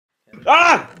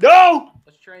Ah! No!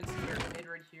 Let's try and see our mid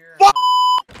right here. Fuck!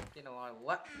 Getting a lot of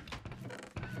luck.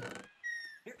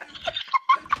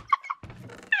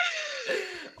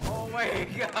 Oh my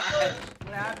god!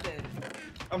 What happened?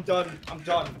 I'm done. I'm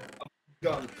done.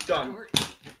 I'm done.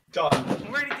 Done.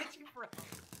 Where did get you from?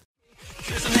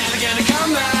 Cause I'm never gonna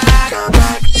come back.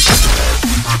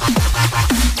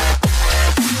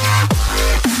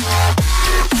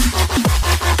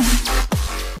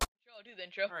 Do the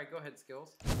intro. Alright, go ahead,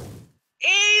 Skills.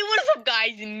 Hey, what is up,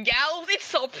 guys and gals? It's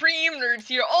Supreme Nerds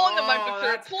here on the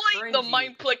Mineplex, playing the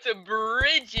Mineplex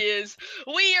Bridges.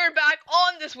 We are back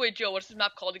on this way, Joe. What's this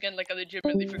map called again? Like, I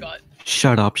legitimately forgot.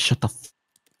 Shut up. Shut the f.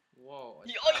 Whoa.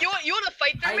 You want to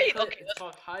fight through me? Okay. It's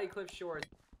called HIGHCLIFF Shores.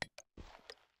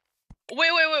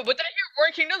 Wait. What did I hear?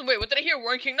 Warring Kingdoms? Wait, what did I hear?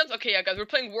 Warring Kingdoms? Okay, yeah, guys, we're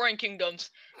playing Warring Kingdoms.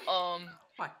 Oh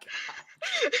my god.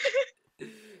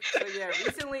 So yeah,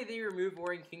 recently they removed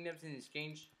Warring Kingdoms in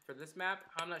exchange for this map.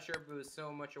 I'm not sure if it was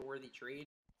so much a worthy trade.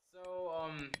 So,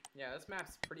 yeah, this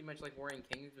map's pretty much like Warring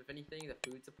Kingdoms. If anything, the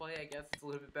food supply, I guess, is a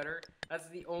little bit better. That's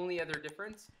the only other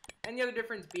difference. And the other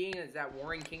difference being is that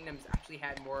Warring Kingdoms actually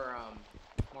had more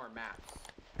maps.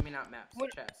 I mean, not maps,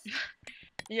 chests.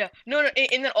 Yeah, no,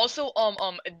 and then also,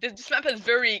 this map has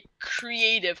very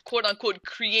creative, quote-unquote,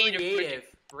 creative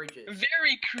bridges.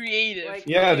 Very creative. Like,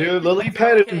 Yeah, okay, dude, lily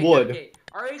pad and wood. Okay.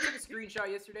 I already took a screenshot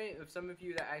yesterday of some of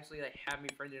you that actually like have me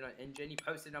friended on Engine. He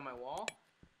posted on my wall.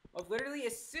 Of literally,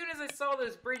 as soon as I saw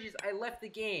those bridges, I left the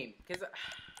game because.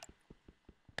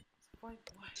 Why?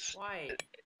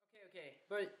 Okay.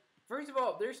 But first of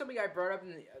all, there's something I brought up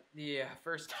in the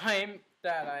first time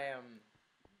that I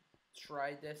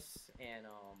tried this, and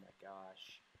oh my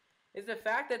gosh, is the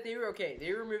fact that they were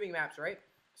removing maps, right?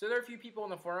 So there are a few people in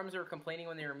the forums that were complaining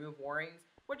when they removed Warrings,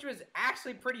 which was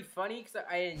actually pretty funny because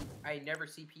I never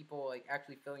see people like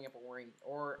actually filling up a Warring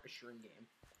or a Shroom game.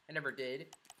 I never did.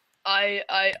 I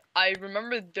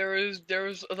remember there was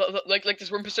like this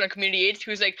one person on Community 8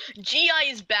 who was like, GI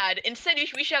is bad. Instead,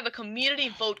 we should have a community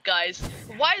vote, guys.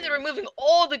 Why are they removing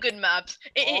all the good maps?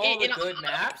 All the good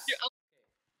maps.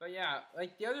 But yeah,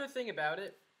 like the other thing about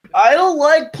it. I don't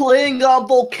like playing on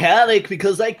Volcanic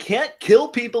because I can't kill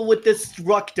people with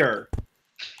Destructor.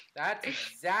 That's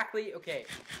exactly okay.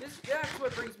 That's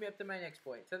what brings me up to my next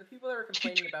point. So the people that are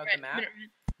complaining about the map,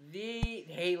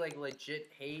 they like legit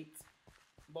hate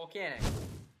Volcanic,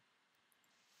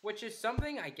 which is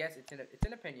something I guess it's an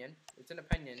opinion. It's an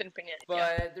opinion. But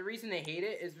yeah. The reason they hate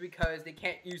it is because they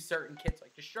can't use certain kits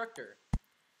like Destructor.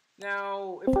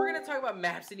 Now, if we're gonna talk about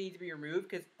maps that need to be removed,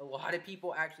 because a lot of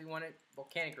people actually want it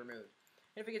Volcanic removed.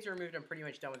 And if it gets removed, I'm pretty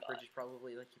much done with bridges.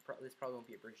 Probably this probably won't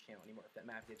be a bridge channel anymore if that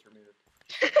map gets removed.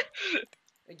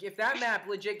 Like if that map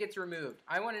legit gets removed,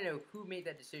 I want to know who made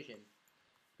that decision.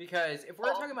 Because if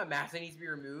we're talking about maps that needs to be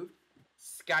removed,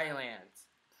 Skylands,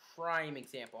 prime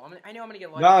example. I know I'm gonna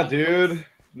get a lot. Of dude.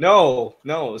 No.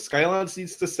 Skylands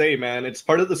needs to stay, man. It's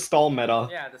part of the stall meta.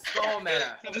 Yeah, the stall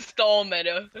meta. The stall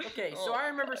meta. Okay, so I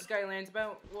remember Skylands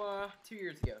about 2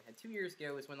 years ago. And 2 years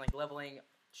ago was when like leveling,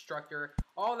 Destructor,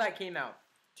 all that came out.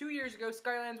 2 years ago,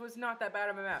 Skylands was not that bad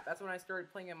of a map. That's when I started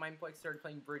playing at Mineplex, started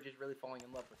playing bridges, really falling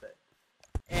in love with it.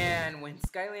 And when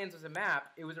Skylands was a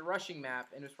map, it was a rushing map,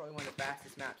 and it was probably one of the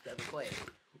fastest maps to ever play.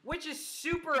 Which is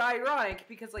super ironic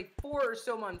because like 4 or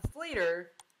so months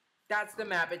later, that's the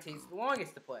map it takes the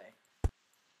longest to play.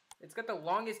 It's got the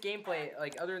longest gameplay,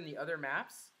 like other than the other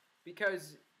maps,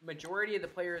 because majority of the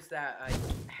players that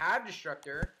have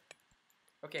Destructor.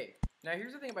 Okay, now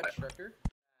here's the thing about Destructor.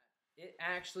 It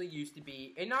actually used to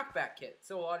be a knockback kit,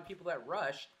 so a lot of people that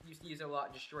rushed used to use it a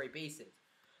lot to destroy bases.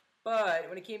 But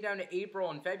when it came down to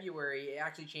April and February, it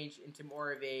actually changed into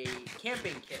more of a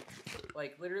camping kit.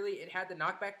 Like literally, it had the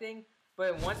knockback thing.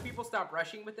 But once people stopped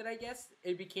rushing with it, I guess,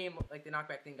 it became, like, the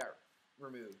knockback thing got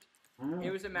removed.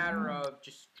 It was a matter of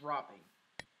just dropping.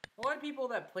 A lot of people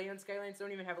that play on Skylands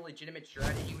don't even have a legitimate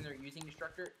strategy when they're using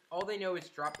Destructor. All they know is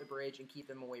drop the bridge and keep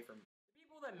them away from it. The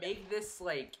people that make this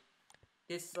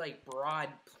broad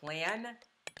plan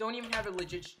don't even have a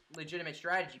legitimate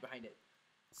strategy behind it.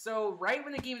 So, right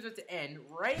when the game is about to end,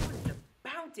 right when it's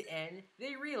about to end,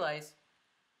 they realize,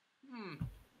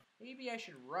 maybe I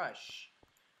should rush.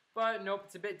 But nope,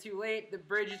 it's a bit too late. The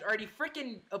bridge is already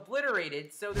freaking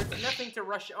obliterated, so there's nothing to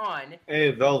rush on.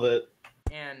 Hey, Velvet.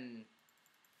 And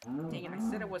dang it, I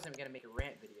said I wasn't gonna make a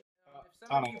rant video. If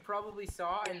some of you probably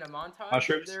saw in the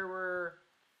montage,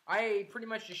 I pretty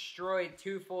much destroyed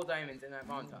 2 full diamonds in that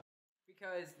montage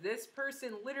because this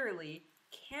person literally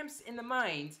camps in the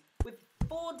mines with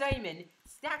full diamond,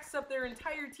 stacks up their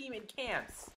entire team and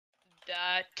camps.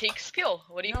 That takes skill.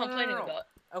 What are you complaining about?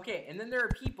 Okay, and then there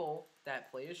are people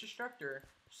that play as Destructor,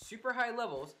 super high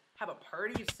levels, have a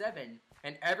party of 7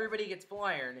 and everybody gets full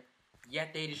iron,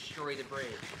 yet they destroy the bridge.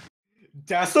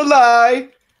 That's a lie.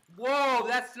 Whoa,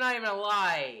 that's not even a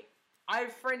lie.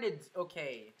 I've friended.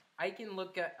 Okay, I can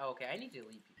look at. Okay, I need to leave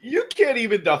people. You can't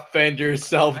even defend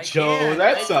yourself, I Joe. can.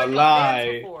 That's I a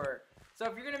lie. before. So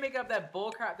if you're gonna make up that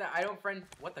bullcrap that I don't friend,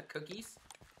 what the cookies?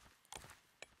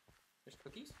 There's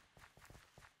cookies?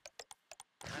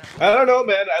 I don't know,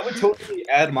 man. I would totally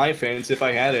add my fans if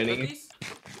I had any. Cookies?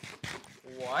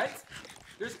 What?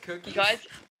 There's cookies? Guys.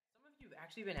 Some of you have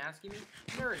actually been asking me,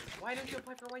 Nerdz, why don't you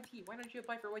apply for white tea? Why don't you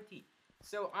apply for white tea?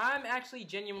 So I'm actually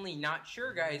genuinely not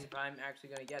sure, guys, if I'm actually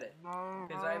gonna get it.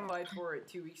 Because I applied for it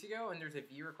 2 weeks ago, and there's a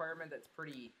view requirement that's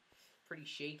pretty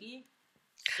shaky.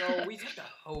 So we just have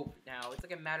to hope now. It's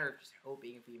like a matter of just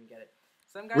hoping if we even get it.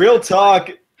 Some guys Real talk.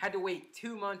 had to wait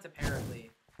 2 months apparently.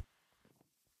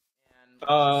 And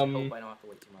Um, I hope I don't have to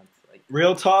wait 2 months. Like,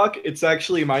 Real talk, it's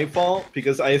actually my fault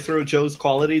because I throw Joe's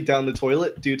quality down the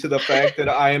toilet due to the fact that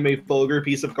I am a vulgar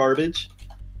piece of garbage.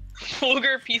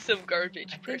 Vulgar piece of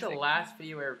garbage. I think the last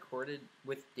video I recorded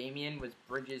with Damien was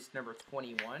Bridges number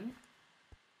 21.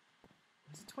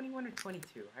 Was it 21 or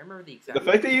 22? I remember the exact. The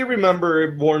fact that you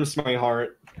remember warms my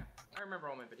heart. Yeah, I remember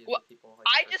all my videos Well, with people. Like,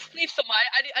 I just spleefed them.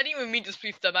 I didn't even mean to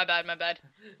spleef them. My bad. My bad.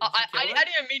 I didn't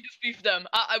even mean to spleef them.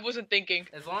 I wasn't thinking.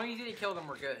 As long as you didn't kill them,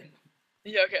 we're good.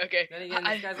 Yeah. Okay. Then again,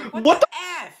 this guy's like, What the the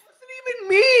F? Wasn't even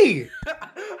me.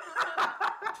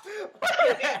 What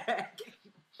the heck?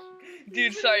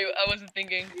 Dude, sorry. I wasn't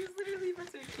thinking. He's literally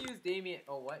about to accuse Damien.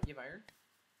 Oh, what? You have iron?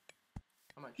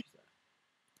 How much is that?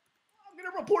 I'm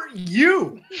gonna report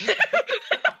you.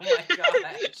 Oh my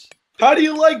gosh. How do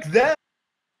you like that?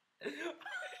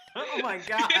 Oh my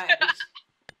gosh.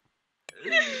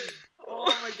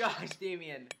 Oh my gosh,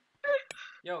 Damien.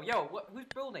 Yo, what? Who's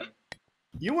building?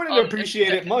 You wouldn't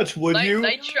appreciate it much, would you?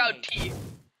 Night Shroud Tea.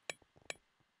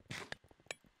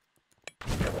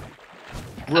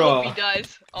 I hope he Bruh.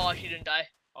 dies. Oh, he didn't die.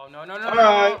 Oh no.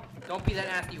 Alright. Don't be that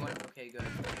nasty one. Okay, good.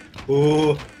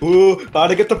 Ooh, about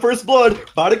to get the first blood.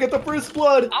 About to get the first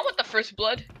blood. I want the first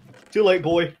blood. Too late,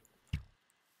 boy.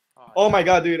 Oh my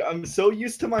god, dude, I'm so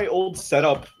used to my old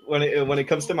setup when it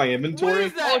comes to my What inventory.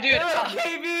 is that? Oh, dude.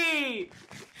 KB!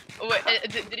 Wait,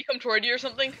 did he come toward you or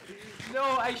something? No,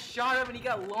 I shot him and he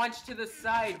got launched to the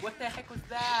side. What the heck was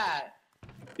that?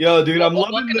 Yo, dude, I'm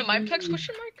loving Welcome to the Mineplex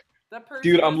question mark? That person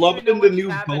Dude, I'm doesn't loving even know the what's new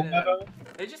bow happening to them. meta.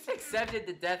 They just accepted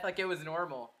the death like it was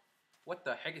normal. What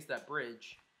the heck is that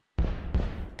bridge?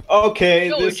 Okay,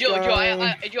 Joe, this Joe, guy...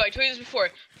 I told you this before.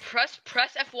 Press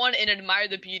F1 and admire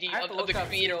the beauty I have to of look the up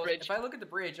creative still. bridge. If I look at the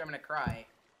bridge, I'm gonna cry.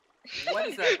 What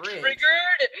is that bridge?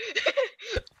 Triggered!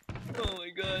 Oh my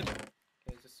god.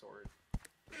 Okay, it's a sword.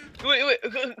 Wait,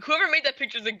 whoever made that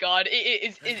picture is a god.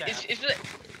 It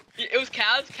was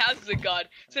Cavs. Cavs is a god.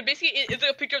 So basically, it's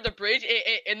like a picture of the bridge,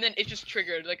 and then it's just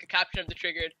triggered, like a caption of the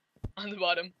triggered on the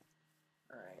bottom.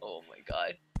 Alright. Oh my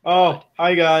god. Oh,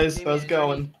 hi guys, Damien, how's it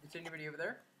going? Is there anybody over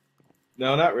there?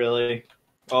 No, not really.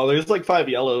 Oh, there's like 5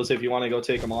 yellows if you want to go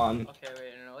take them on. Okay,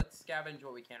 wait, no, let's scavenge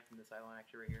what we can from this island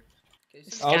actually right here. Okay,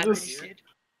 so I'll this is just- weird,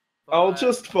 I'll but-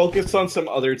 just focus on some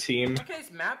other team. Okay,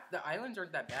 this map, the islands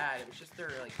aren't that bad. It was just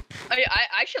their like. I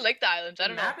actually like the islands. I The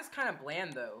don't know. map is kind of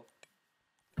bland though.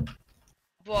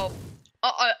 Well,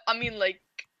 I mean like.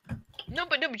 No,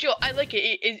 but Joe, I like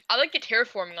it. I like the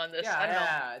terraforming on this. I don't know.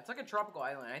 Yeah, it's like a tropical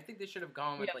island. I think they should have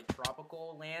gone with Yeah. like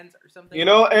tropical lands or something. You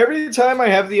know, every time I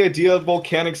have the idea of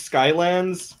volcanic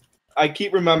skylands, I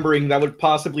keep remembering that would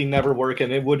possibly never work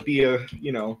and it would be a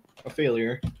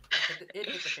failure. It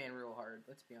hit the fan real hard.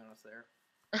 Let's be honest there.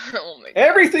 Oh my god.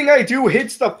 Everything I do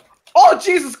hits the... Oh,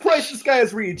 Jesus Christ, this guy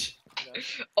has reach!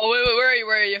 Oh wait,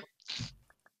 where are you?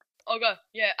 Oh god,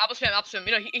 yeah, apple spam.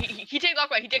 You know, he takes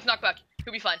knockback. He takes knockback.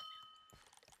 He'll be fine.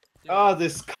 Dude, Ah,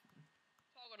 this...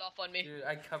 Toggled off on me. Dude,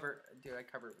 I covered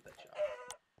with that shot.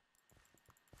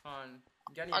 I'm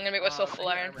gonna make myself full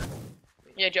iron.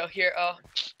 Yeah, Joe, here.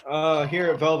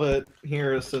 Here, Velvet,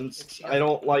 here, since I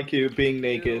don't like you being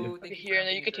naked. Here, and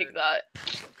then you can take that.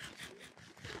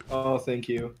 Oh, thank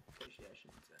you.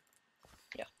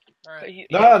 Yeah. Alright.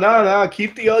 No,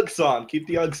 keep the Uggs on, keep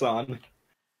the Uggs on.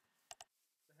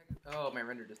 Oh, my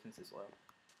render distance is low.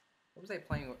 What was I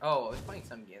playing with? Oh, I was playing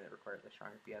some game that required like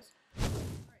stronger FPS.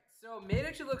 Alright, so mid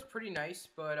actually looks pretty nice,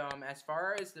 but as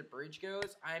far as the bridge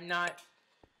goes, I'm not...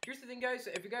 Here's the thing, guys.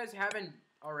 If you guys haven't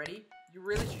already, you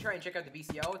really should try and check out the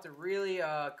VCL. It's a really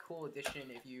cool addition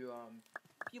if you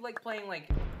like playing like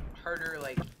harder,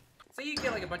 like say you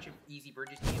get like a bunch of easy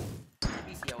bridges games.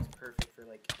 VCL is perfect for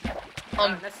like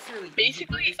not necessarily easy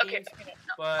basically, bridges okay, games,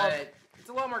 but it's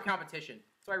a lot more competition.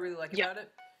 So I really like about it.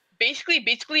 basically,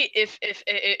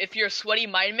 if you're a sweaty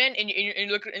Mineman and you're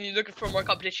looking for more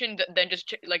competition, then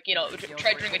just like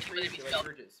try doing a team with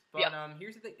the But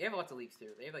here's the thing: they have lots of leagues too.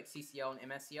 They have like CCL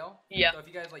and MSCL. Yeah. So if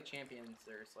you guys like champions,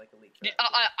 there's like a league.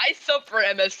 I sub for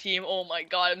MS team. Oh my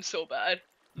god, I'm so bad.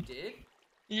 You did?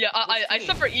 Yeah, I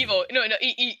sub for Evo. No,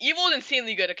 Evo is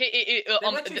insanely good. Okay, they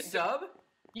let you sub?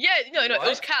 Yeah, no, it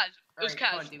was Kaz. It was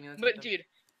Alright, Kaz. But dude,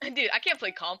 I can't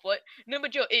play comp. What? No,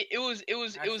 but Joe, it was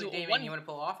Damien, one. you want to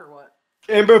pull off or what?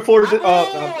 And before the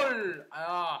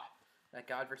that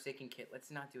godforsaken kit.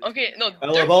 Let's not do it. Okay, no,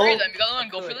 Hello, there's Bo? three of them. You gotta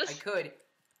go for this. I could.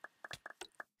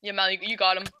 Yeah, man, you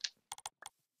got him.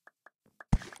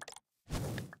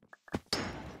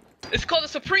 It's called the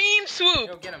Supreme Swoop.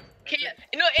 Go get him. K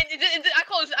and I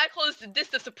call this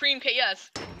the Supreme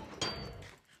KS. Come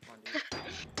on, dude. Come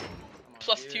on,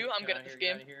 Plus dude. 2. I'm good at this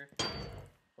game.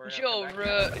 Joe, remember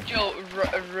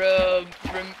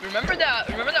that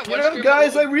You one know, script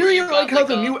guys, I where really you like got, how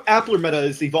the new Appler meta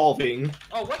is evolving.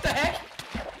 Oh, what the heck?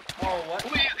 Oh, what?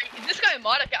 Wait, this guy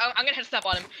mod. I'm gonna head snap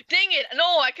on him. Dang it!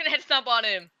 No, I couldn't head snap on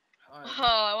him.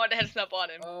 I wanted to head snap on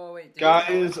him. Oh wait,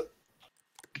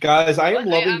 guys, I am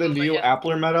What? loving the new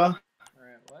Appler meta.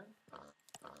 Alright, what?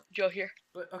 Joe here.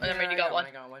 But, Oh, never mind, you got one.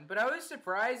 I got one. But I was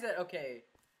surprised that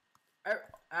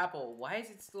Apple, why is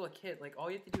it still a kit? Like all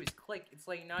you have to do is click. It's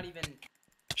like not even.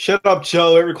 Shut up,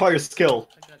 Joe. It requires skill.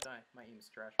 I should not die. My aim is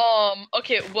trash.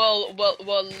 Okay. Well.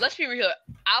 Let's be real.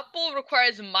 Apple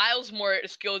requires miles more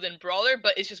skill than Brawler,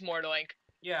 but it's just more annoying.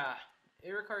 Yeah,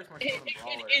 it requires more skill than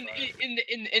Brawler.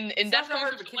 In that not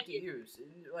hard of a someone. kit to use.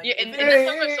 Like, Yeah, in if that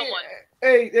time for someone.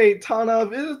 Hey, Tana,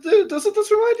 doesn't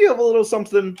this remind you of a little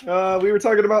something? We were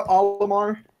talking about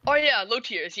Olimar. Oh yeah, low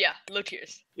tiers. Yeah, low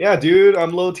tiers. Yeah, dude,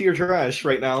 I'm low tier trash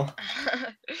right now.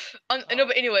 No,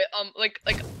 but anyway, like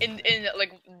in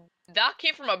that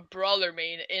came from a Brawler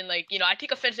main, and like I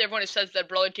take offense to everyone who says that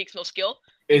Brawler takes no skill.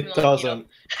 It doesn't.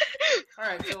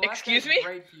 Alright, so excuse me.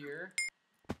 Right here.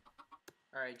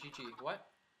 Alright, GG. What?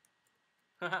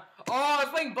 Oh, I was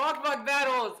playing Bok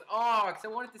battles. Oh, because I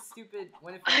wanted the stupid.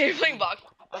 You're playing Bok.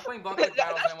 I was playing Bok battles.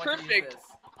 That's and I wanted perfect.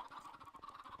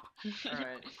 To use this.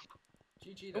 Alright.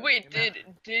 GG. Though. Wait,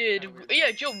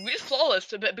 yeah, Joe, we just flawless.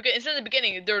 Because instead of the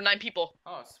beginning, there were 9 people.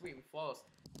 Oh, sweet, we flawless.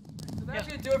 So that's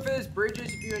gonna do it for this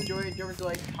Bridges. If you enjoyed it, don't forget to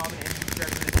like, comment, and subscribe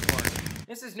for this more.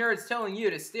 This is Nerdz telling you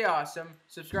to stay awesome.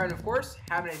 Subscribe, and of course,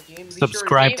 have a nice game. Be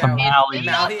Subscribe sure to Mally.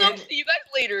 See you guys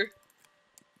later.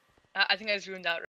 I think I just ruined that.